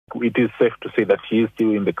it is safe to say that she is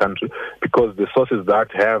still in the country, because the sources that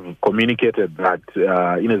have communicated that,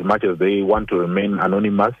 in as much as they want to remain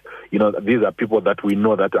anonymous, these are people that we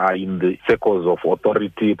know that are in the circles of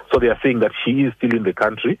authority. So they are saying that she is still in the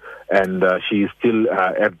country and she is still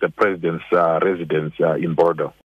at the president's residence in Bordeaux.